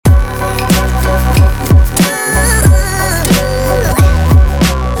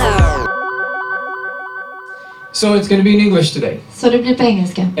So it's going to be in English today. Så det blir på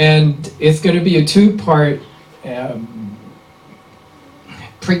engelska. And it's going to be a two-part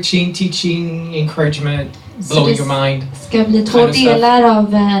preaching, teaching, encouragement, blowing your mind. Ska bli två delar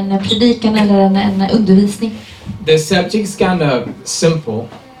av en predikan eller en undervisning. The subject's kind of simple.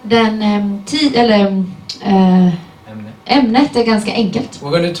 Ämnet är ganska enkelt. We're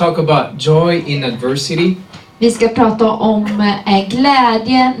going to talk about joy in adversity. Vi ska prata om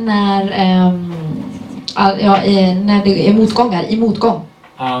glädje när det är motgångar, i motgång.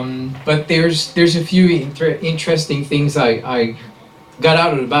 But there's a few interesting things I got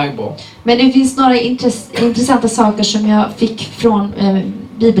out of the Bible. Men det finns några intressanta saker som jag fick från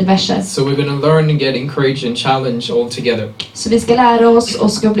bibelverser. So we're going to learn and get encouraged and challenged all together. Så vi ska lära oss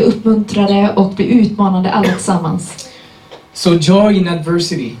och ska bli uppmuntrade och bli utmanade alla tillsammans. So joy in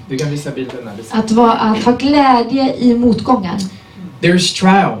adversity. Du kan visa bilden här. Att ha glädje i motgångar. There's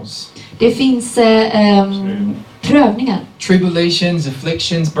trials. Det finns prövningar. Tribulations,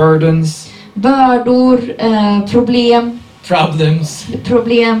 afflictions, burdens. Bördor, problem.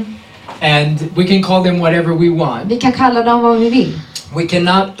 And we can call them whatever we want. Vi kan kalla dem vad vi vill. We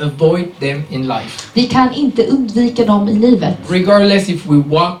cannot avoid them in life. Vi kan inte undvika dem i livet. Regardless if we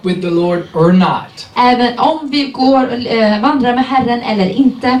walk with the Lord or not. Även om vi vandrar med Herren eller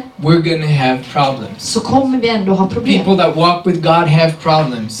inte. We're going to have problems. Så kommer vi ändå ha problem. People that walk with God have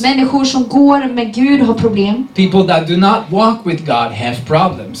problems. Människor som går med Gud har problem. People that do not walk with God have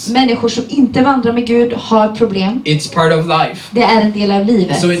problems. Människor som inte vandrar med Gud har problem. It's part of life. Det är en del av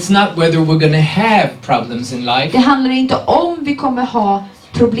livet. So it's not whether we're going to have problems in life. Det handlar inte om vi kommer ha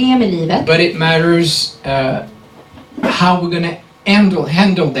problem i livet. But it matters how we're going to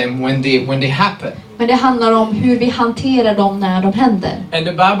handle them when they happen. Men det handlar om hur vi hanterar dem när de händer. And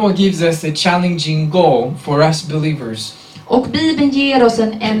the Bible gives us a challenging goal for us believers. Och Bibeln ger oss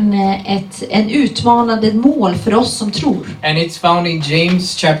en utmanande mål för oss som tror. And it's found in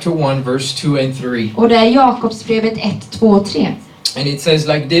James chapter 1 verse 2 and 3. Och det är Jakobsbrevet 1, 2 och 3. And it says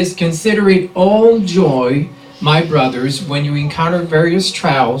like this: consider it all joy, my brothers, when you encounter various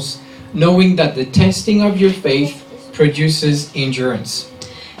trials, knowing that the testing of your faith produces endurance.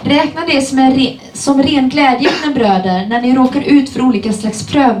 Räkna det som ren glädje, mina bröder, när ni råkar ut för olika slags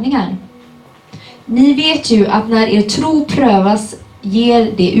prövningar. Ni vet ju att när er tro prövas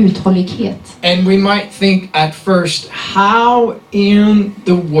ger det uthållighet. And we might think at first, how in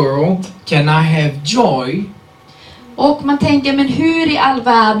the world can I have joy? Och man tänker, men hur i all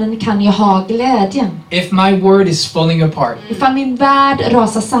världen kan jag ha glädjen? If my world is falling apart. Ifall min värld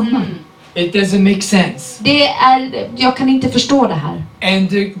rasar samman. It doesn't make sense. Jag kan inte förstå det här. And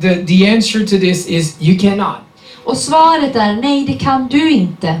the answer to this is you cannot. Och svaret är nej, det kan du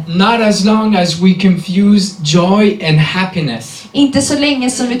inte. Not as long as we confuse joy and happiness. Inte så länge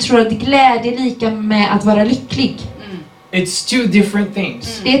som vi tror att glädje är lika med att vara lycklig. It's two different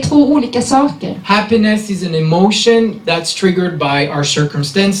things. Det är två olika saker. Happiness is an emotion that's triggered by our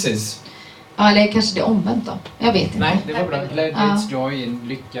circumstances. Ja, eller kanske det är omvänt då. Jag vet inte. Nej, det var bra. Glädje is joy and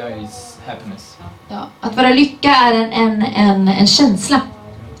lycka is happiness. Ja, att vara lycka är en känsla.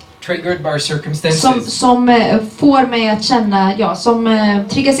 Triggered by our circumstances. Som får mig att känna, som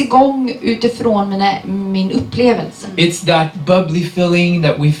triggas igång utifrån min upplevelse. It's that bubbly feeling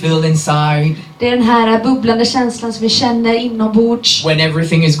that we feel inside. Det är den här bubblande känslan som vi känner inombords. When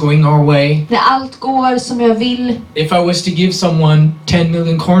everything is going our way. När allt går som jag vill. If I was to give someone 10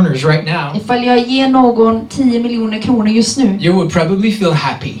 million kronor right now. Ifall jag ger någon 10 miljoner kronor just nu. You would probably feel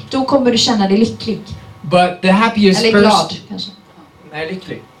happy. Då kommer du känna dig lycklig. But the happiest eller glad kanske. Nej,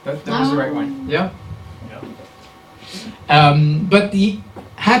 lycklig. That was the right one. Yeah. But the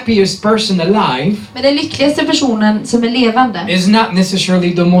happiest person alive. Men den lyckligaste personen som är levande is not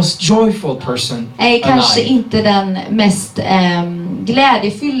necessarily the most joyful person. Är kanske inte den mest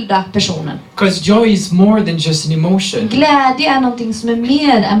glädjefyllda personen. Because joy is more than just an emotion. Glädje är någonting som är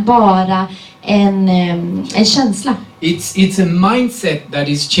mer än bara en känsla. It's a mindset that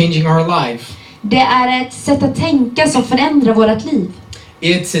is changing our life. Det är ett sätt att tänka som förändrar vårt liv.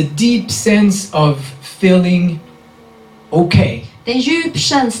 It's a deep sense of feeling okay. Det är en djup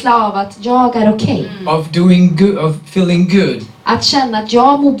känsla av att jag är okej. Of doing good, of feeling good. Att känna att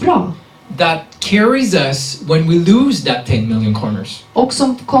jag mår bra. That carries us when we lose that 10 million kronors. Och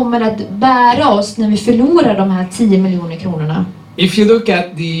som kommer att bära oss när vi förlorar de här 10 miljoner kronorna. If you look at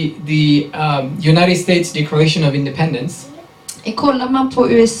the United States Declaration of Independence. Kollar man på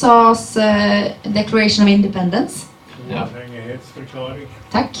USAs Declaration of Independence. Ja.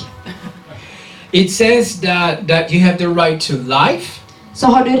 Tack. It says that you have the right to life. Så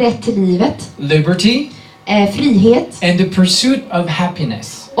har du rätt till livet. Liberty. frihet and the pursuit of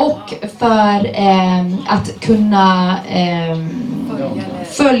happiness. och för att kunna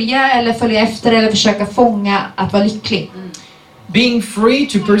följa efter eller försöka fånga att vara lycklig. Being free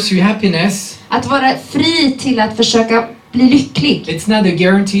to pursue happiness, Att vara fri till att försöka bli lycklig. it's not a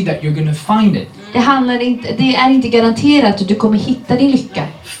guarantee that you're going to find it. Det är inte garanterat att du kommer hitta din lycka.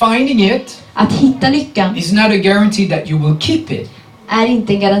 Finding it Att hitta lyckan is not a guarantee that you will keep it. är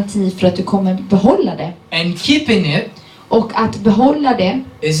inte en garanti för att du kommer behålla det. And keeping it Och att behålla det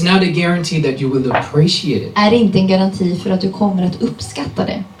is not a guarantee that you will appreciate it. är inte en garanti för att du kommer att uppskatta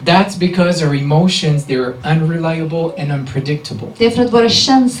det. That's because our emotions, they're unreliable and unpredictable. Det är för att våra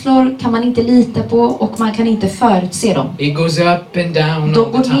känslor kan man inte lita på och man kan inte förutse dem. It goes up and down De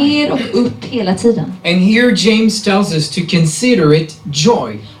all går the time. ner och upp hela tiden. And here James tells us to consider it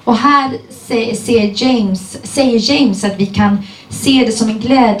joy. Och här säger James att vi kan se det som en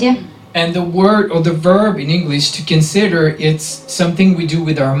glädje. And the word or the verb in English to consider, it's something we do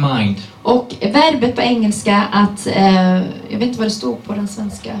with our mind. Och verbet på engelska att, jag vet inte vad det står på den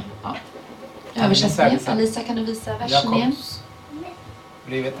svenska översättningen. Alisa, kan du visa versen igen?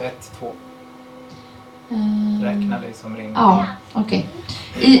 Brevet 1:2. Räkna dig som ring. Ja, okej.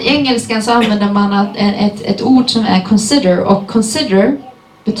 I engelskan så använder man ett ord som är consider, och consider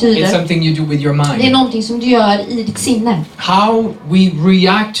It's betyder, something you do with your det är mind. någonting som du gör i ditt sinne. How we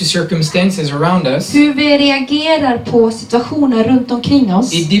react to circumstances around us, Hur vi reagerar på situationer runt omkring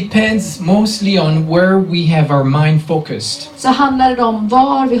oss, it depends mostly on where we have our mind focused. så handlar det om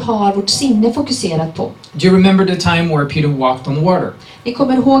var vi har vårt sinne fokuserat på. Do you remember the time where Peter walked on water? Ni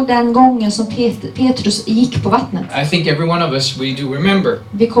kommer ihåg den gången som Petrus gick på vattnet. I think every one of us, we do remember.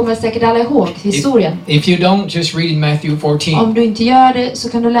 Vi kommer säkert alla ihåg historien. If you don't, just read in Matthew 14. Om du inte gör det så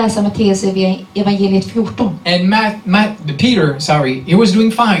kan du läsa Matteus evangeliet 14. And Peter, he was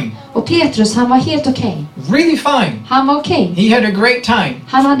doing fine. Och Petrus, han var helt okej. Really fine. Han var okej. He had a great time.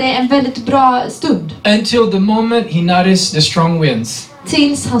 Han hade en väldigt bra stund. Until the moment he noticed the strong winds.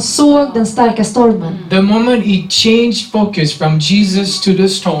 Tills han såg den starka stormen. The moment he changed focus from Jesus to the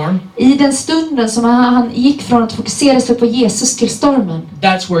storm, I den stunden som han gick från att fokusera sig på Jesus till stormen,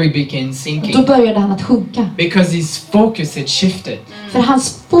 that's where he began då sinking. började han att sjunka. Because his focus had shifted. För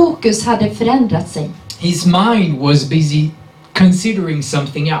hans fokus hade förändrat sig. His mind was busy considering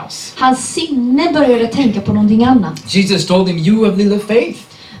something else. Hans sinne började tänka på någonting annat. Jesus told him, "You have little faith.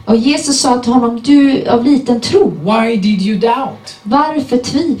 Och Jesus sa till honom, du av liten tro. Why did you doubt? Varför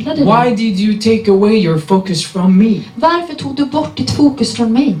tvivlade Why du? did you take away your focus from me? Varför tog du bort ditt fokus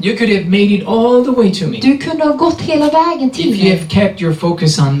från mig? You could have made it all the way to me Du kunde ha gått hela vägen till if you mig have kept your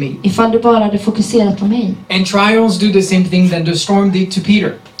focus on me." ifall du bara hade fokuserat på mig. And trials do the same thing that the storm did to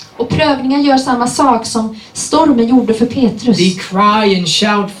Peter. Och prövningar gör samma sak som stormen gjorde för Petrus. They cry and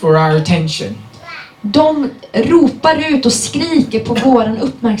shout for our attention. De ropar ut och skriker på våran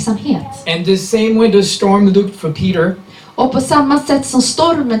uppmärksamhet. And the same way the storm looked for Peter, Och på samma sätt som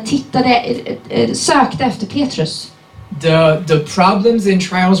stormen sökte efter Petrus. the problems and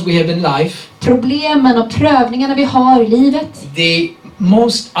trials we have in life, Problemen och prövningarna vi har i livet, they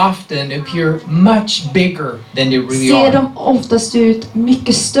most often appear much bigger than they really ser are. de oftast ut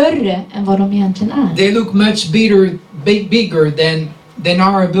mycket större än vad de egentligen är. They look much bigger than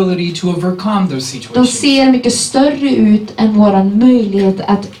our ability to overcome those De situations. ser mycket större ut än våran möjlighet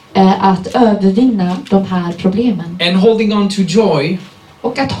att övervinna de här problemen. And holding on to joy,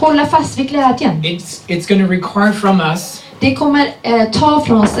 Och att hålla fast vid glädjen, it's going to require from us det kommer ta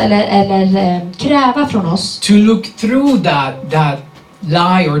från oss eller kräva från oss to look through that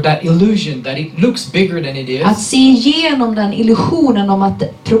lie or that illusion that it looks bigger than it att is, se igenom den illusionen om att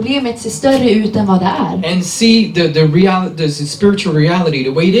problemet ser större ut än vad det är. and see the spiritual reality the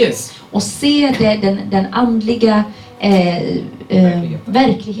way it is. Och se den andliga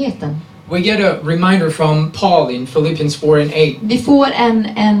verkligheten. We get a reminder from Paul in Philippians 4:8. Vi får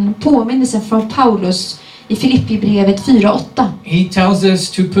en påminnelse från Paulus i Filippibrevet 4:8. He tells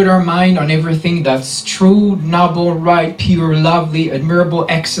us to put our mind on everything that's true, noble, right, pure, lovely, admirable,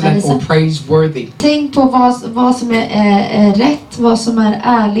 excellent, or praiseworthy. Tänk på vad som är rätt, vad som är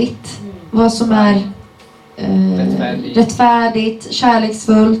ärligt, vad som är rättfärdigt,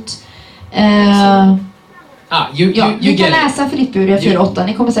 kärleksfullt. You Ni kan get it. läsa Filippibrevet 4:8,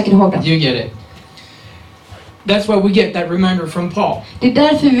 ni kommer säkert ihåg det. You get it. That's why we get that reminder from Paul. Det är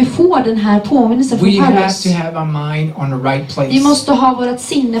därför vi får den här påminnelsen We från have Paulus. to have our mind on the right place. Vi måste ha vårt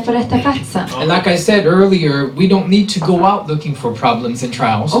sinne på rätta platsen. And like I said earlier, we don't need to go out looking for problems and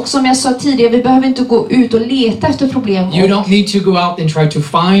trials. Och som jag sa tidigare, vi behöver inte gå ut och leta efter problem. You don't need to go out and try to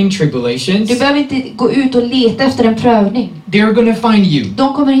find tribulations. Du behöver inte gå ut och leta efter en prövning. they're going to find you.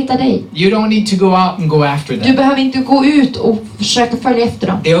 De kommer hitta dig. You don't need to go out and go after Du them. behöver inte gå ut och försöka följa efter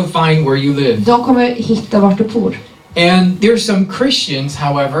dem. They'll find where you live. De kommer hitta vart du bor. And there's some Christians,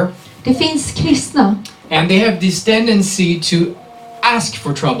 however, Det finns kristna. and they have this tendency to ask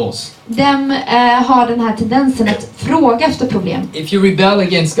for troubles. De har den här tendensen att fråga efter problem. If you rebel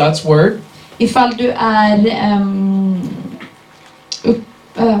against God's word, Ifall du är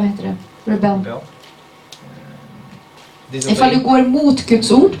vad heter det? Rebell. Ifall du går emot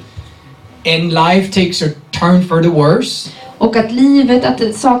Guds ord and life takes a turn for the worse, och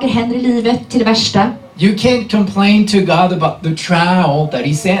att saker händer i livet till det värsta. you can't complain to God about the trial that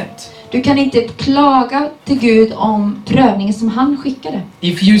He sent. Du kan inte klaga till Gud om prövningen som han skickade.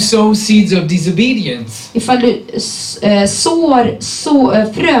 If you sow seeds of disobedience, Ifall du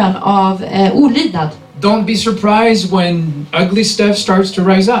sår frön av olydnad. don't be surprised when ugly stuff starts to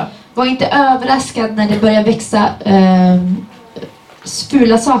rise up. Var inte överraskad när det börjar växa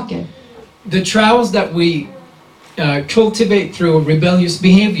fula saker. The trials that we cultivate through rebellious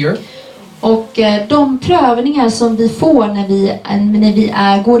behavior, Och de prövningar som vi får när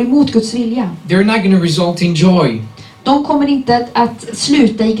vi går emot Guds vilja, they're not going to result in joy. de kommer inte att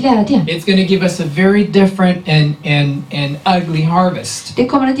sluta i glädje. It's going to give us a very different and ugly harvest. Det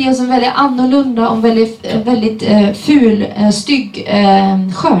kommer att ge oss en väldigt annorlunda och väldigt ful, stygg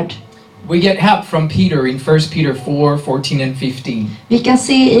skörd. We get help from Peter in 1 Peter 4:14 and 15. Vi kan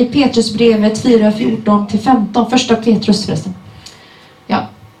se i Petrusbrevet 4:14-15, första Petrus förresten. Ja.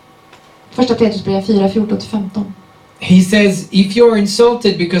 Första Petrusbrevet 4:14-15. He says, if you are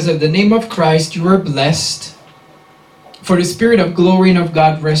insulted because of the name of Christ, you are blessed. For the spirit of glory and of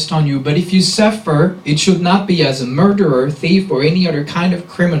God rest on you. But if you suffer, it should not be as a murderer, thief, or any other kind of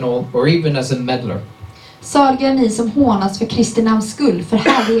criminal, or even as a meddler. Saliga ni som hånas för Kristi namns skull, för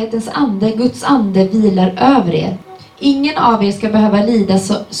härlighetens ande, Guds ande, vilar över er. Ingen av er ska behöva lida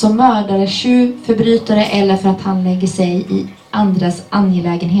som mördare, tjuv, förbrytare eller för att han lägger sig i andras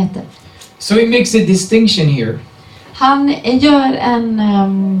angelägenheter. So he makes a distinction here. Han gör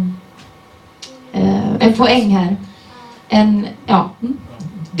en poäng här.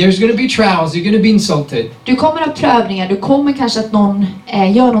 There's going to be trials, you're going to be insulted. Du kommer att ha prövningar, du kommer kanske att någon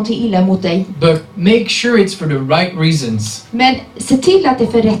gör någonting illa mot dig. But make sure it's for the right reasons. Men se till att det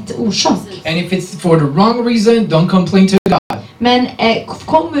är för rätt orsak. And if it's for the wrong reason, don't complain to God. Men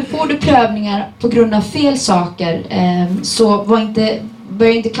får du prövningar på grund av fel saker, så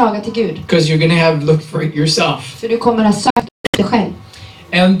börja inte klaga till Gud. Because you're going to have looked for it yourself. För du kommer att söka dig själv.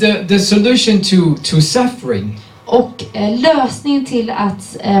 And the solution to suffering, Och lösningen till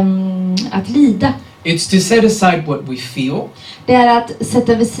att lida, it's to set aside what we feel det är att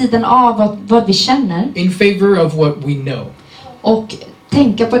sätta vid sidan av vad vi känner in favor of what we know. och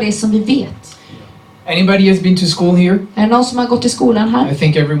tänka på det som vi vet. Anybody has been to school here? Är det någon som har gått till skolan här? I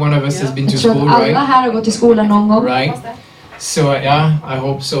think every one of us has been to Jag tror school, att alla right? här har gått till skolan någon gång. Right. So yeah, I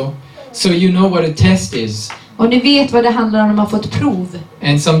hope so. So you know what a test is. Och ni vet vad det handlar om när man får ett prov.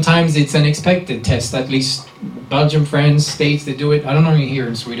 And sometimes it's an expected test. At least Belgium, France, States, they do it. I don't know here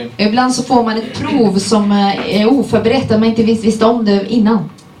in Sweden. Ibland så får man ett prov som är oförberett, man inte visste om det innan.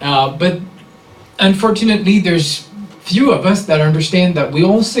 But unfortunately, there's few of us that understand that we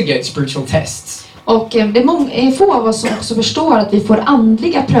also get spiritual tests. Och det är få av oss som också förstår att vi får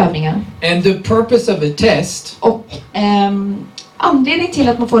andliga prövningar. And the purpose of a test, Och anledningen till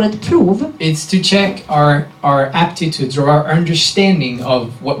att man får ett prov, it's to check our aptitudes or our understanding of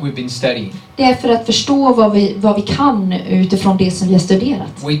what we've been studying. det är för att förstå vad vi kan utifrån det som vi har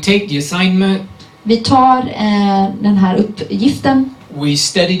studerat. We take the assignment, Vi tar den här uppgiften, we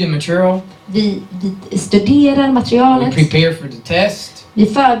study the material, vi studerar we materialet, prepare for the test, vi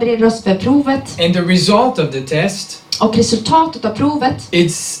förbereder oss för provet, and the result of the test, och resultatet av provet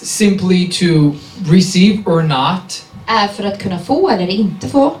it's simply to receive or not är för att kunna få eller inte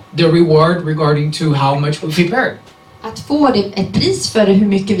få. the reward regarding to how much we prepared. Att få ett pris för hur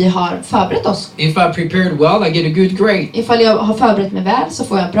mycket vi har förberett oss. If I prepared well, I get a good grade. Ifall jag har förberett mig väl så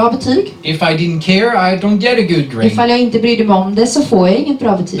får jag bra betyg. If I didn't care, I don't get a good grade. Ifall jag inte brydde mig om det så får jag inget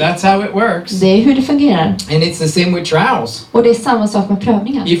bra betyg. That's how it works. Det är hur det fungerar. And it's the same with trials. Och det är samma sak med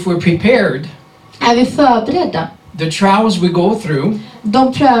prövningar. If we're prepared, Är vi förberedda? the trials we go through,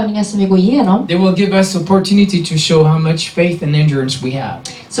 de prövningar som vi går igenom, they will give us opportunity to show how much faith and endurance we have.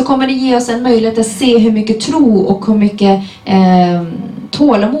 så kommer det ge oss en möjlighet att se hur mycket tro och hur mycket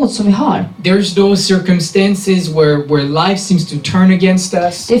tålamod som vi har. There's those circumstances where life seems to turn against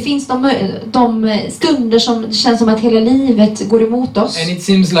us. Det finns de stunder som det känns som att hela livet går emot oss. And it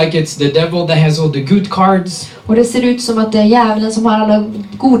seems like it's the devil that has all the good cards. Och det ser ut som att det är djävulen som har alla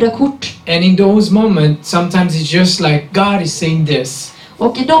goda kort. And in those moments, sometimes it's just like God is saying this.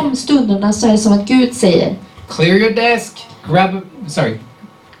 Och i de stunderna så är det som att Gud säger: Clear your desk,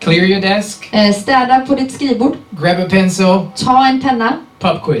 clear your desk, städa på ditt skrivbord, grab a pencil, ta en penna.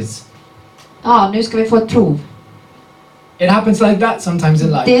 pop quiz. Ja, nu ska vi få ett prov. It happens like that sometimes in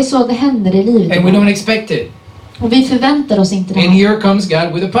life. Det är så det händer i livet. And we don't expect it. Och vi förväntar oss inte det And här. here comes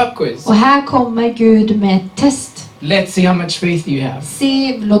God with a pop quiz. Och här kommer Gud med ett test. Let's see how much faith you have.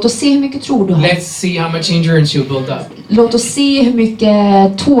 Låt oss se hur mycket tro du har. Let's see how much endurance you'll build up. Låt oss se hur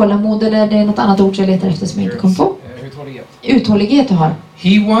mycket tålamod, eller det är något annat ord jag letar efter som jag inte kom på. Uthållighet du har.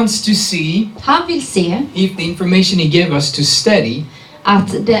 He wants to see Han vill se if the information he gave us to study,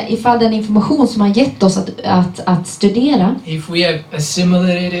 att ifall den information som han gett oss att studera, if we have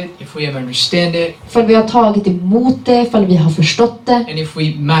assimilated it, if we have understand it, ifall vi har tagit emot det, ifall vi har förstått det, and if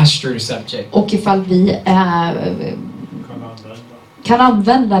we master the subject. och ifall vi kan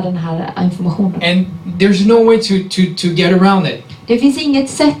använda den här informationen. And there's no way to get around it. Det finns inget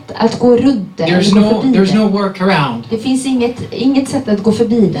sätt att gå runt det, eller gå förbi There's det. no workaround. Det finns inget sätt att gå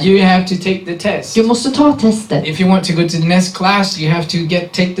förbi det. You have to take the test. Du måste ta testet. If you want to go to the next class, you have to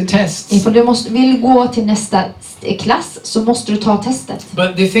take the tests. Ifall du vill gå till nästa klass så måste du ta testet.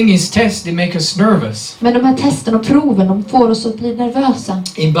 But the thing is, tests, they make us nervous. Men de här testen och proven, de får oss att bli nervösa.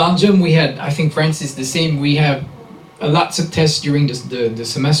 In Belgium, we had, I think France is the same, we have lots of tests during the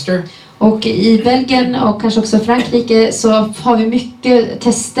semester. Och i Belgien och kanske också Frankrike så har vi mycket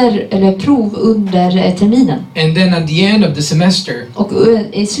tester eller prov under terminen. And then at the end of the semester, Och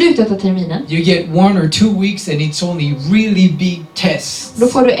i slutet av terminen, you get 1 or 2 weeks and it's only really big tests. då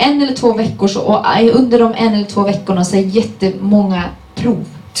får du 1 eller 2 veckor och under de 1 eller 2 veckorna så är jättemånga prov.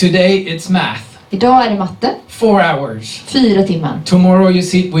 Today it's math, Idag är det matte, 4 hours. 4 timmar. Tomorrow you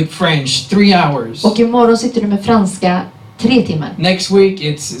sit with French, 3 hours. Och imorgon sitter du med franska 3 timmar. Next week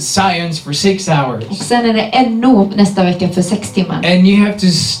it's science for 6 Och hours. sen är det NO nästa vecka för 6 timmar. And you have to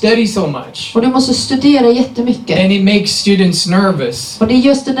study so much. Och du måste studera jättemycket. And it makes students nervous, Och det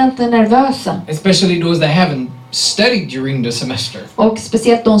gör studenter nervösa. especially those that haven't studied during the semester. Och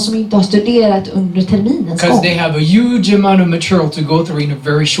speciellt de som inte har studerat under terminens Because gång. they have a huge amount of material to go through in a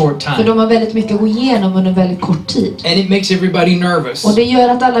very short För time. de har väldigt mycket att gå igenom under väldigt kort tid. And it makes everybody nervous. Och det gör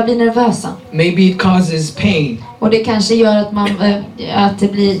att alla blir nervösa. Maybe it causes pain. Och det kanske gör att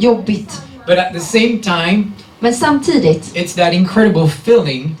det blir jobbigt. But at the same time, Men samtidigt, it's that incredible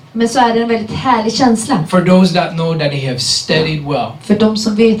feeling men så är det en väldigt härlig känsla. for those that know that they have studied well. För de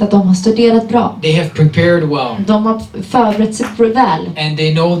som vet att de har studerat bra. They have prepared well. De har förberett sig väl. And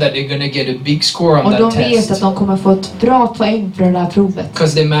they know that they're going to get a big score on Och de that vet att test. de kommer få ett bra poäng på det där provet.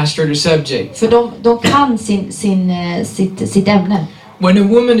 Because they mastered the subject. För de kan sitt ämne. When a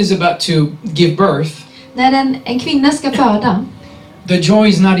woman is about to give birth, När en kvinna ska föda the joy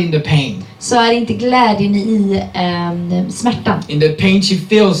is not in the pain. så är inte glädjen i smärtan. In the pain she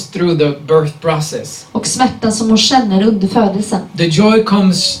feels through the birth process. Och smärtan som hon känner under födelsen. The joy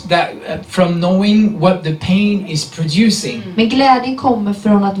comes from knowing what the pain is producing. Men glädjen kommer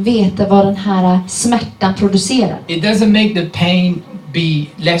från att veta vad den här smärtan producerar. It doesn't make the pain be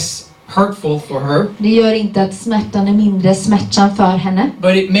less hurtful for her, Det gör inte att smärtan är mindre smärtsam för henne.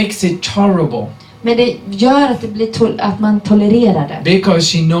 but it makes it tolerable Men det gör att det blir att man tolererar det. because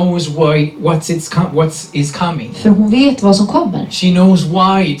she knows what is coming. För hon vet vad som kommer. She knows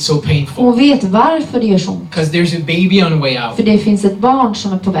why it's so painful. Hon vet varför det gör så ont. Because there's a baby on the way out. För det finns ett barn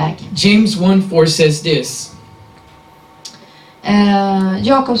som är på väg. James 1:4 says this.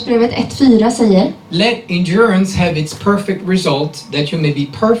 Jakobsbrevet 1:4 säger: Let endurance have its perfect result, that you may be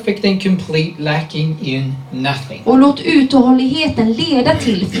perfect and complete, lacking in nothing. Och låt uthålligheten leda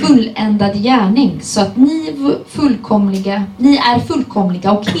till fulländad gärning, så att ni är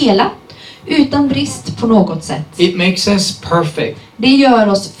fullkomliga och hela, utan brist på något sätt. It makes us perfect, Det gör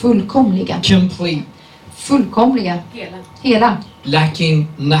oss fullkomliga. complete, Fullkomliga. Hela. lacking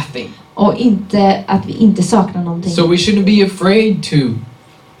nothing. Och inte att vi inte saknar någonting. So we shouldn't be afraid to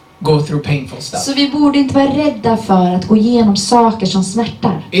go through painful stuff. Så vi borde inte vara rädda för att gå igenom saker som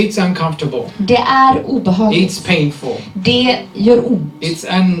smärtar. It's uncomfortable. Det är obehagligt. It's painful. Det gör ont. It's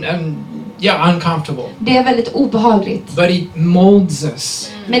Yeah, uncomfortable. Det är väldigt obehagligt. But it molds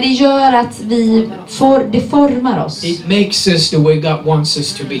us. Men det gör att det formar oss. It makes us the way God wants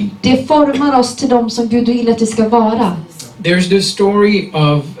us to be. Det formar oss till dem som Gud vill att vi ska vara. There's the story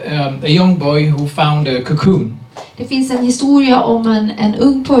of a young boy who found a cocoon. Det finns en historia om en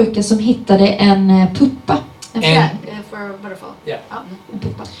ung pojke som hittade en puppa. En fjäril. For butterfly. Yeah. Ja, en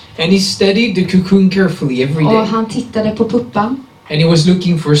puppa. And he studied the cocoon carefully every Och day. han tittade på puppan. And he was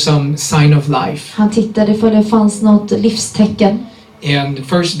looking for some sign of life. Han tittade för det fanns något livstecken. And the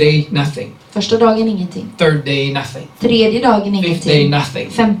first day, nothing. Första dagen ingenting. Third day, nothing. Tredje dagen Fifth day, ingenting. nothing.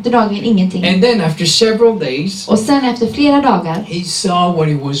 Femte dagen ingenting. And then after several days, Och sen efter flera dagar, he saw what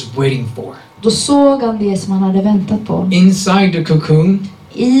he was waiting for. då såg han det som han hade väntat på. Inside the cocoon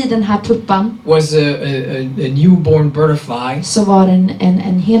I den här puppan was a newborn butterfly så var det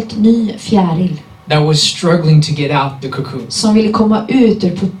en helt ny fjäril that was struggling to get out the cocoon. som ville komma ut ur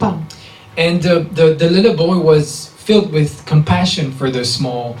puppan. And the little boy was filled with compassion for the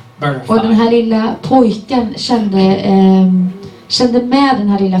small Och den butterfly. här lilla pojken kände med den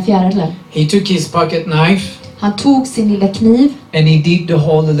här lilla fjärilen. He took his pocket knife Han tog sin lilla kniv, and he did the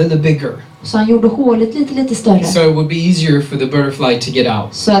hole a little bigger så han gjorde hålet lite större. so it would be easier for the butterfly to get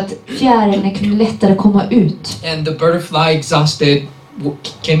out. Så att fjärilen kunde lättare komma ut. And the butterfly, exhausted,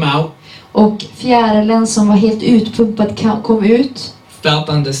 came out, Och fjärilen som var helt utpumpad kom ut felt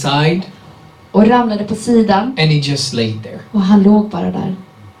on the side, och ramlade på sidan. and he just laid there. Och han låg bara där.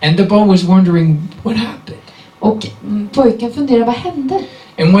 And the boy was wondering what happened. Och pojken funderade, vad hände?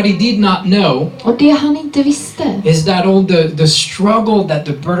 And what he did not know Och det han inte visste, is that all the struggle that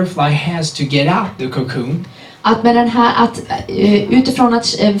the butterfly has to get out the cocoon att med den här, utifrån att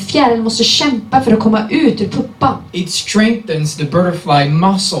fjärilen måste kämpa för att komma ut ur puppan, it strengthens the butterfly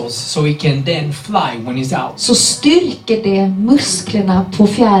muscles so he can then fly when he's out. så styrker det musklerna på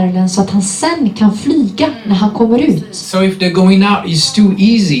fjärilen så att han sen kan flyga när han kommer ut. So if the going out is too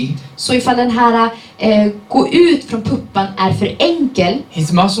easy, Så ifall den här gå ut från puppan är för enkel,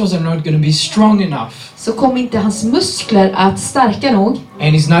 his muscles are not going to be strong enough, så kommer inte hans muskler att stärka nog,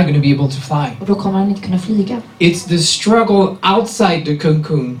 and he's not going to be able to fly. och då kommer han inte kunna flyga. It's the struggle outside the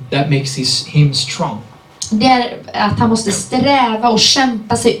cocoon that makes him strong. Det är att han måste sträva och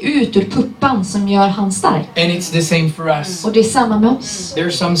kämpa sig ut ur puppan som gör han stark. And it's the same for us. Och det är samma med oss. There's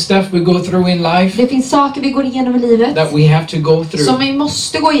some stuff we go through in life Det finns saker vi går igenom i livet that we have to go through, som vi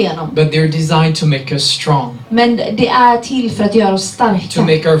måste gå igenom. but they're designed to make us strong, Men det är till för att göra oss to starka.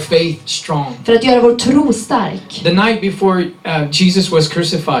 make our faith strong. För att göra vår tro stark. The night before Jesus was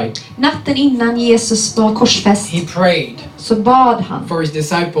crucified, Natten innan Jesus var korsfäst he prayed så bad han for his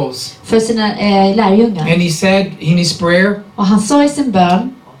disciples, för sina lärjungar. and he said in his prayer, Och han sa i sin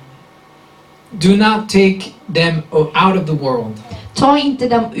bön, do not take them out of the world, ta inte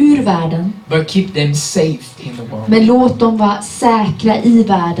dem ur världen, but keep them safe in the world. men låt dem vara säkra i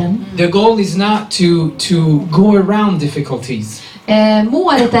världen. The goal is not to go around difficulties.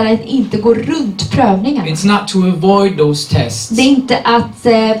 Målet är att inte gå runt prövningarna. It's not to avoid those tests, Det är inte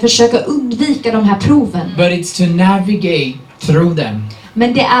att försöka undvika de här proven. but it's to navigate through them.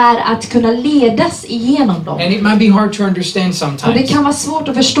 Men det är att kunna ledas igenom dem. And it might be hard to understand Och det sometimes. kan vara svårt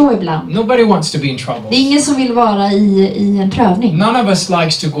att förstå ibland. Nobody wants to be in Det trouble. är ingen som vill vara i en prövning. None of us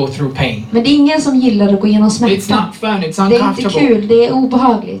likes to go through pain. Men det är ingen som gillar att gå igenom It's smärta. not fun, it's Det är inte uncomfortable. kul, det är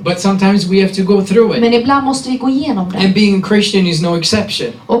obehagligt. But sometimes we have to go through it. Men ibland måste vi gå igenom And det. being a Christian is no exception.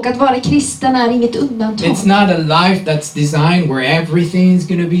 Och att vara kristen är inget undantag. It's not a life that's designed where everything's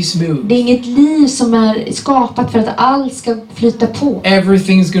gonna be smooth. Det är inget liv som är skapat för att allt ska flyta på.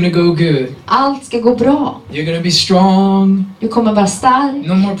 Everything's gonna go good. Allt ska gå bra. You're gonna be strong. Du kommer vara stark.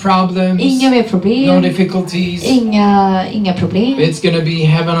 No more problems. Inga mer No problem. difficulties. Inga problem. It's gonna be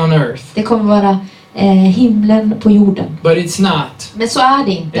heaven on earth. Det kommer vara himlen på jorden. But it's not. Men så är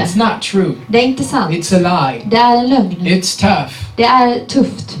det inte. It's not true. Det är inte sant. It's a lie. Det är en lögn. It's tough. Det är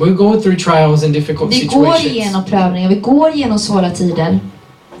tufft. We go through trials and difficult Vi går situations. igenom prövningar. Vi går igenom svåra tider.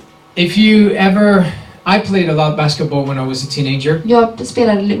 If you ever, I played a lot of basketball when I was a teenager, Jag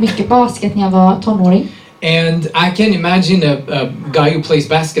spelade mycket basket när jag var tonåring. and I can imagine a guy who plays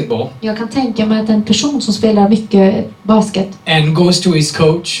basketball Jag kan tänka mig att en person som spelar mycket basket and goes to his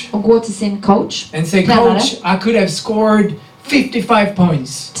coach och går till sin coach, and say, tränare, "Coach, I could have scored 55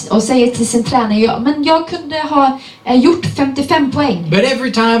 points. och säger till sin tränare, ja, men jag kunde ha gjort 55 poäng. But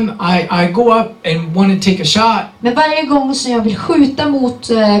every time I go up and want to take a shot, Men varje gång som jag vill skjuta mot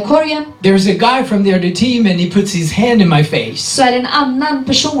korgen there's a guy from the other team and he puts his hand in my face. så är det en annan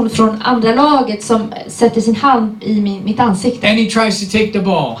person från andra laget som sätter sin hand i mitt ansikte. And he tries to take the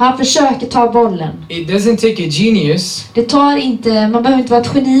ball. Han försöker ta bollen. It doesn't take a genius Det tar inte, man behöver inte vara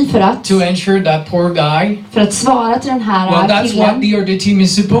ett geni to ensure that poor guy. för att svara till den här Well, that's what killen. the other team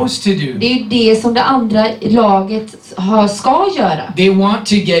is supposed to do. Det är ju det som det andra laget ska göra. They want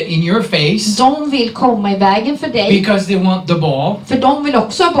to get in your face De vill komma i vägen för dig. because they want the ball, För de vill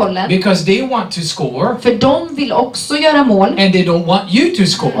också ha bollen. because they want to score, För de vill också göra mål. and they don't want you to Och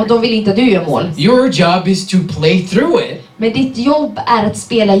score. de vill inte att du gör mål. Your job is to play through it Men ditt jobb är att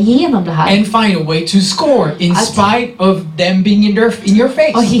spela igenom det här. and find a way to score in Att- spite of them being in your Och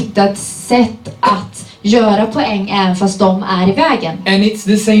face. hitta ett sätt att göra poäng även fast de är i vägen. And it's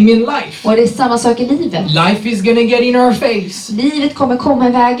the same in life. Och det är samma sak i livet. Life is gonna get in our face. Livet kommer komma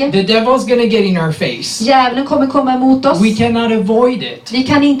i vägen. The devil's gonna get in our face. Djävulen kommer komma emot oss. We cannot avoid it. Vi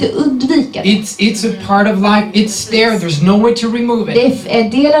kan inte undvika det. It's a part of life. It's there. There's no way to remove Det it. är en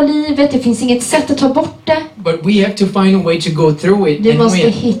del av livet. Det finns inget sätt att ta bort det. But we have to find a way to go through it Vi and måste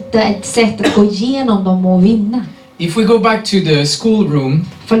win. hitta ett sätt att gå igenom dem och vinna. If we go back to the schoolroom,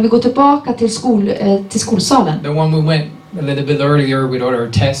 För vi går tillbaka till skolsalen. the one we went a little bit earlier with all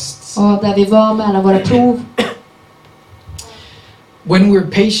our tests, Och där vi var med alla våra prov. when we're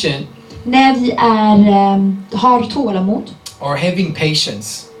patient När vi har tålamod. or having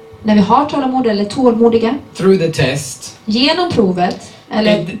patience När vi har tålamod eller tålmodiga. through the test, Genom provet.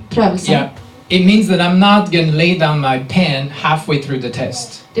 Eller prövelsen. yeah, it means that I'm not gonna lay down my pen halfway through the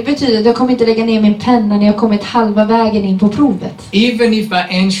test. Det betyder att jag kommer inte lägga ner min penna när jag kommit halva vägen in på provet. Even if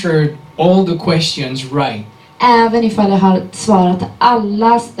I answered all the questions right. Även ifall jag har svarat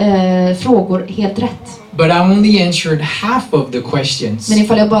alla frågor helt rätt. But I only answered half of the questions. Men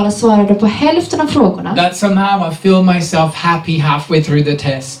ifall jag bara svarade på hälften av frågorna. That somehow I feel myself happy halfway through the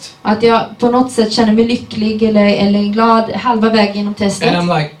test. Att jag på något sätt känner mig lycklig eller glad halva vägen genom testet. And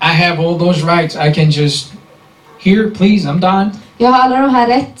I'm like, I have all those rights. I can just, here, please, I'm done. Jag har alla de här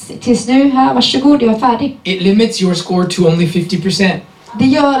rätt tills nu. Här, varsågod, jag är färdig. It limits your score to only 50%. Det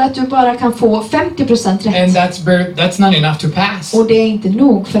gör att du bara kan få 50% And rätt. that's not enough to pass. Och det är inte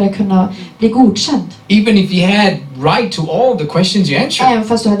nog för att kunna bli godkänd. Even if you had right to all the questions you answered. Även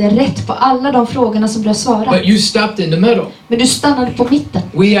fast du hade rätt på alla de frågorna som du har svarat. But you stopped in the middle. Men du stannade på mitten.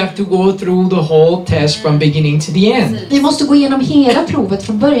 We have to go through the whole test from beginning to the end. Vi måste gå igenom hela provet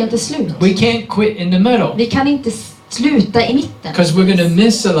från början till slut. We can't quit in the middle. Vi kan inte sluta i mitten. Because we're going to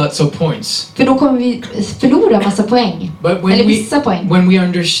miss a lot of points. För då kommer vi förlora massa poäng. But Eller vissa poäng. when we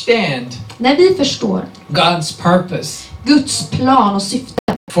understand När vi förstår God's purpose Guds plan och syfte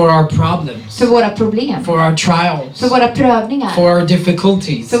for our problems, för våra problem, for our trials, för våra prövningar, for our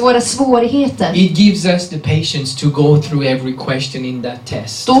difficulties, för våra svårigheter. it gives us the patience to go through every question in that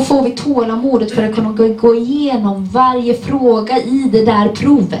test. Då får vi tålamodet för att kunna gå igenom varje fråga i det där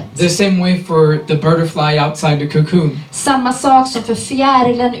provet. The same way for the butterfly outside the cocoon. Samma sak som för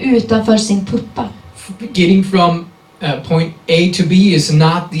fjärilen utanför sin puppa. Getting from point A to B is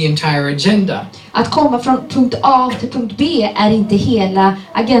not the entire agenda. Att komma från punkt A till punkt B är inte hela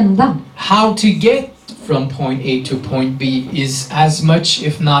agendan. How to get from point A to point B is as much,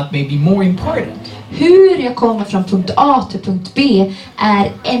 if not maybe more important. Hur jag kommer från punkt A till punkt B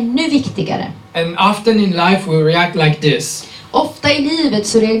är ännu viktigare. And often in life we react like this. Ofta i livet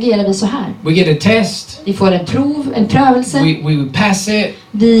så reagerar vi så här. We get a test, Vi får en prövelse, we pass it,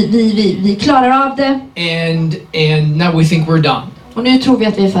 vi klarar av det and now we think we're done. och nu tror vi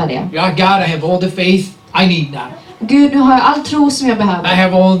att vi är färdiga. Yeah, God, I have all the faith I need now. Gud, nu har jag all tro som jag I behöver.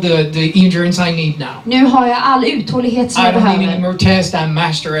 have all the endurance I need now. Nu har jag all uthållighet som I jag don't need any behöver. more tests, I'm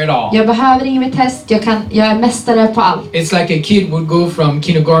master at all. Jag behöver ingen mer test, jag är mästare på allt. It's like a kid would go from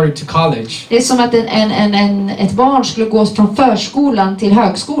kindergarten to college Det är som att ett barn skulle gå från förskolan till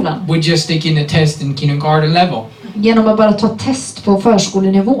högskolan with just taking a test in kindergarten level. genom att bara ta test på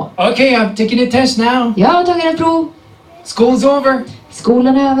förskolenivå. Okay, I'm taking a test now. Jag har tagit ett prov, School's over.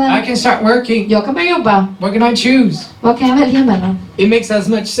 skolan är över, I can start working. jag kan börja jobba. What can I choose? Vad kan jag välja mellan? It makes as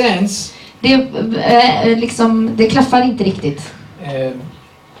much sense. Det klaffar inte riktigt.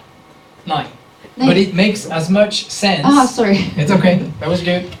 Nine. Nej. But it makes as much sense. Aha, sorry. It's okay. That was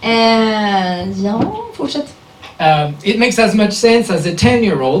good. Ja, fortsätt. It makes as much sense as a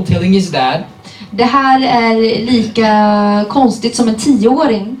 10-year-old telling his dad, Det här är lika konstigt som en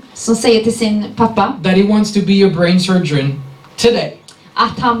 10-åring som säger till sin pappa that he wants to be a brain surgeon today.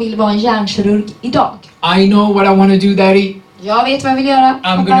 att han vill vara en hjärnkirurg idag. I know what I want to do, Daddy. Jag vet vad jag vill göra.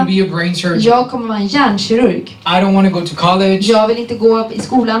 I'm Pappa. going to be a brain surgeon. Jag kommer vara en hjärnkirurg. I don't want to go to college. Jag vill inte gå i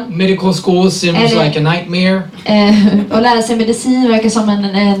skolan. Medical school seems Eller- like a nightmare. Och lära sig medicin verkar som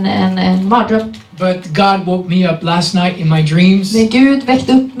en mardröm. But God woke me up last night in my dreams. Men Gud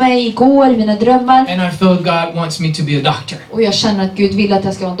väckte upp mig igår i mina drömmar. And I feel God wants me to be a doctor. Och jag känner att Gud vill att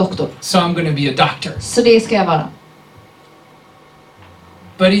jag ska vara en doktor. So I'm going to be a doctor. Så det ska jag vara.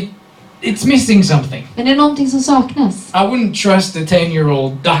 But it's missing something. Men det är någonting som saknas. I wouldn't trust a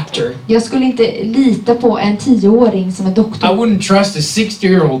 10-year-old doctor. Jag skulle inte lita på en 10-åring som är I doktor. wouldn't trust a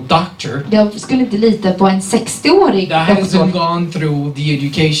 60-year-old doctor Jag skulle inte lita på en 60-årig that hasn't doktor. gone through the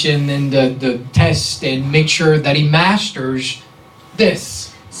education and the test and make sure that he masters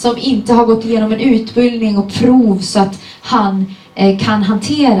this. Som inte har gått igenom en utbildning och prov så att han kan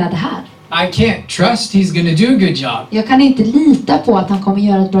hantera det här. I can't trust he's going to do a good job. Jag kan inte lita på att han kommer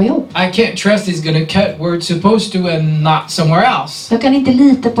göra ett bra jobb. I can't trust he's going to cut where it's supposed to and not somewhere else. Jag kan inte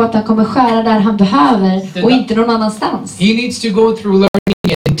lita på att han kommer skära där han behöver och inte någon annanstans. He needs to go through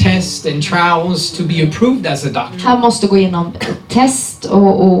learning and tests and trials to be approved as a doctor. Han måste gå igenom test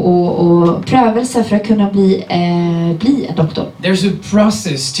och prövelser för att kunna bli en doktor. There's a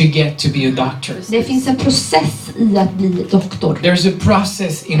process to get to be a doctor. Det finns en process i att bli doktor. There's a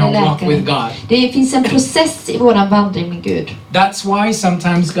process in our walk with God. Det finns en process i våran vandring med Gud. That's why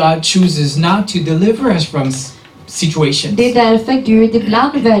sometimes God chooses not to deliver us from situations. Det är därför Gud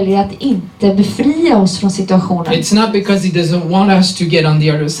ibland väljer att inte befria oss från situationen. It's not because he doesn't want us to get on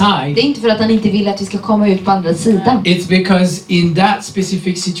the other side. Det är inte för att han inte vill att vi ska komma ut på andra sidan. It's because in that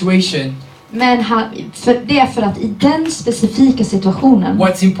specific situation, Men det är för att i den specifika situationen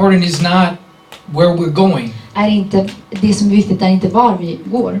what's important is not where we're going, är inte det som är viktigt är inte var vi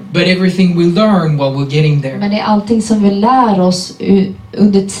går. but everything we learn while we're getting there. Men det är allting som vi lär oss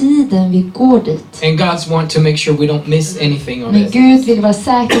under tiden vi går dit. And God's want to make sure we don't miss anything on Men this. Gud vill vara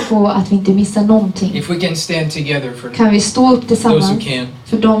säker på att vi inte missar någonting. If we can stand together for Kan vi stå upp those who tillsammans can.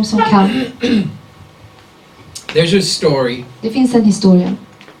 för de som kan? There's a story Det finns en historia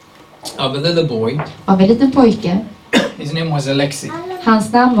of a little boy. av en liten pojke. His name was Alexi,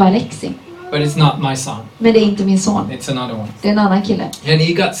 Hans namn var Alexi. but it's not my son. Men det är inte min son. It's another one. Det är en annan kille. And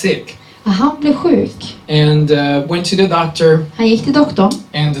he got sick Han blev sjuk. and went to the doctor, Han gick till doktorn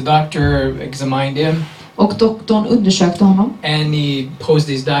and the doctor examined him och doktorn undersökte honom. and he posed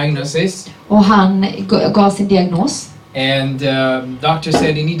his diagnosis. Och han gav sin diagnos. And doctor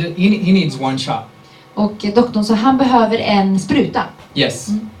said he needs one shot. Och doktorn sa han behöver en spruta. Yes,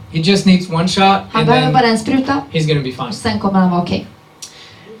 he just needs one shot, Han and behöver then bara en spruta he's gonna be fine. och sen kommer han vara okej.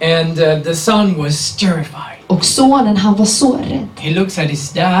 And the son was terrified. Och sonen, han var så rädd. He looks at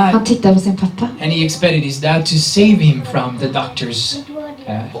his Han dad, tittade på sin pappa. and he expected his dad to save him from the doctor's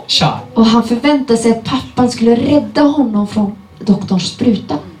shot. Och han förväntade sig att pappan skulle rädda honom från doktorns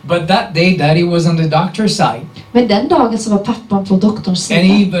spruta. But that day, Daddy was on the doctor's side, Men den dagen så var pappan på doktorns and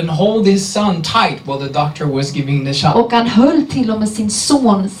he sida. even hold his son tight while the doctor was giving the shot. Och han höll till och med sin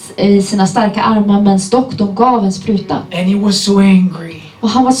son i sina starka armar medan doktorn gav en spruta. And he was so angry, Och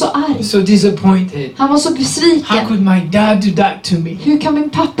han var så arg. so disappointed. Han var så How besviken. could my dad do that to me? Hur kan min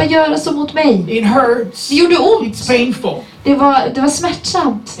pappa göra så mot mig? It hurts. Det gjorde It's ont. painful. Det var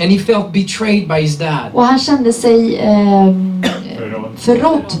smärtsamt. And he felt betrayed by his dad. Och han kände sig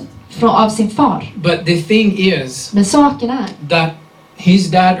förrådd av sin far. But the thing is Men saken är, that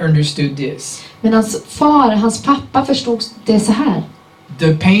his dad understood this. men hans pappa förstod det så här.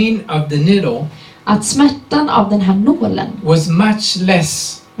 The pain of the needle Att smärtan av den här nålen was much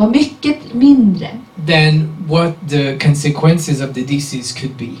less var mycket mindre than what the consequences of the disease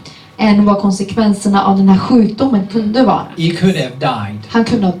could be. än vad konsekvenserna av den här sjukdomen kunde vara. He could have died. Han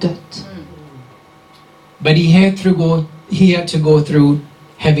kunde ha dött. But he had to go through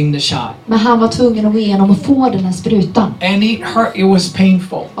having the shot. Men han var tvungen att gå igenom och få den här sprutan. And it hurt, it was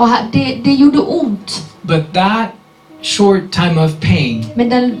painful. Och det gjorde ont. But that short time of pain Men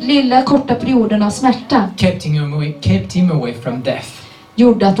den lilla korta perioden av smärta kept him away from death.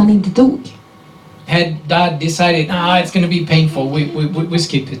 gjorde att han inte dog. Had dad decided, it's going to be painful, we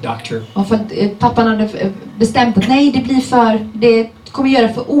skip it, doctor. Och för att pappan hade bestämt att nej, det kommer göra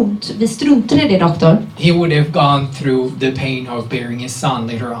för ont. Vi struntar i det, doktor. He would have gone through the pain of bearing his son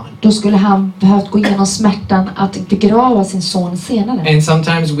later on. Då skulle han behövt gå igenom smärtan att begrava sin son senare. And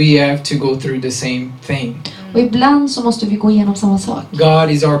sometimes we have to go through the same thing. Och ibland så måste vi gå igenom samma sak.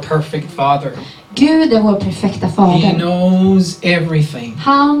 God is our perfect Father. Gud är vår perfekta He fader. knows everything.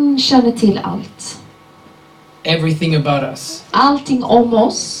 Han känner till allt. Everything about us. Allting om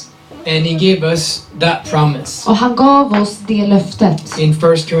oss. And he gave us that promise Och han gav oss det löftet. in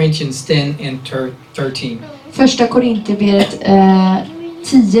 1 Corinthians 10 and 13. Första Korinthierbrevet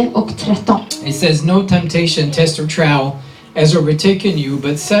 10 och 13. It says, "No temptation, test or trial has overtaken you,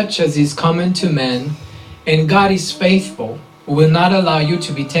 but such as is common to men. And God is faithful, who will not allow you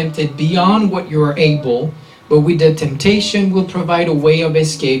to be tempted beyond what you are able, but with the temptation will provide a way of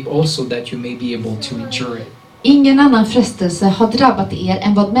escape also that you may be able to endure it." Ingen annan frestelse har drabbat er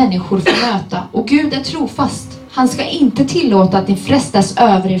än vad människor får möta. Och Gud är trofast. Han ska inte tillåta att ni frestas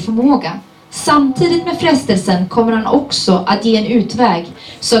över er förmåga. Samtidigt med frestelsen kommer han också att ge en utväg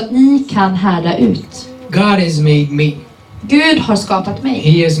så att ni kan härda ut. God has made me. Gud har skapat mig.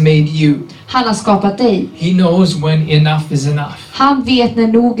 He has made you. Han har skapat dig. He knows when enough is enough. Han vet när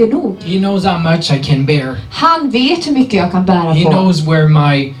nog är nog. He knows how much I can bear. Han vet hur mycket jag kan bära He på. knows where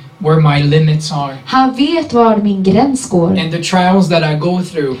my limits are. Han vet var min gräns går. And the trials that I go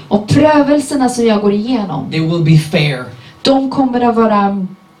through, Och prövelserna som jag går igenom, they will be fair. de kommer att vara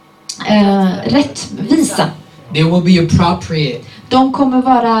rättvisa. They will be appropriate. De kommer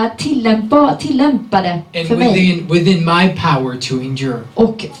vara tillämpade And för mig. within my power to endure.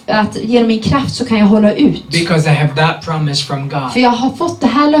 Och att genom min kraft så kan jag hålla ut. Because I have that promise from God. För jag har fått det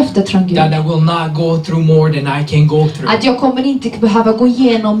här löftet från Gud. That I will not go through more than I can go through. Att jag kommer inte behöva gå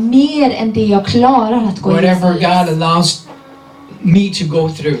igenom mer än det jag klarar att gå Whatever igenom. God allows me to go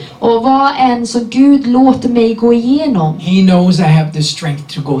through. Och vad än som Gud låter mig gå igenom. He knows I have the strength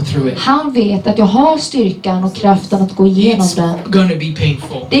to go through it. Han vet att jag har styrkan och kraften att gå igenom It's den. gonna be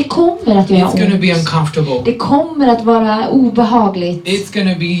painful. Det kommer att göra It's gonna be ont. uncomfortable. Det kommer att vara obehagligt. It's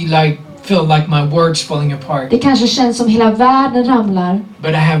gonna be feel like my world's falling apart. Det kanske känns som hela världen ramlar.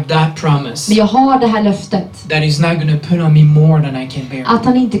 But I have that promise. Men jag har det här löftet. That He's not gonna put on me more than I can bear. Att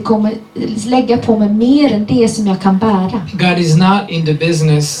han inte kommer lägga på mig mer än det som jag kan bära. God is not in the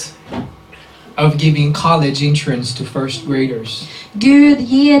business of giving college insurance to first graders. Gud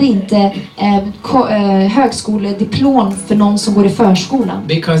ger inte högskolediplom för någon som går i förskolan.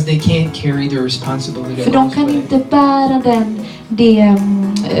 Because they can't carry the responsibility. För de kan inte bära det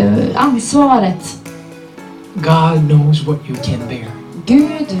ansvaret. God knows what you can bear.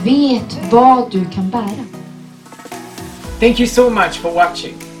 Gud vet vad du kan bära. Thank you so much for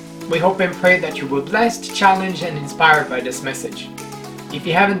watching. We hope and pray that you were blessed, challenged, and inspired by this message. If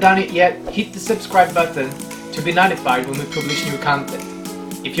you haven't done it yet, hit the subscribe button to be notified when we publish new content.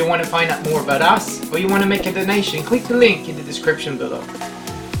 If you want to find out more about us or you want to make a donation, click the link in the description below.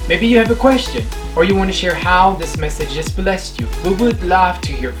 Maybe you have a question or you want to share how this message has blessed you. We would love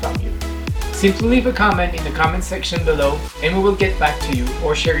to hear from you. Simply leave a comment in the comment section below and we will get back to you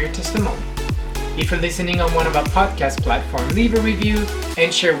or share your testimony. If you're listening on one of our podcast platforms, leave a review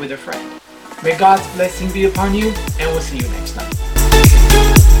and share with a friend. May God's blessing be upon you, and we'll see you next time.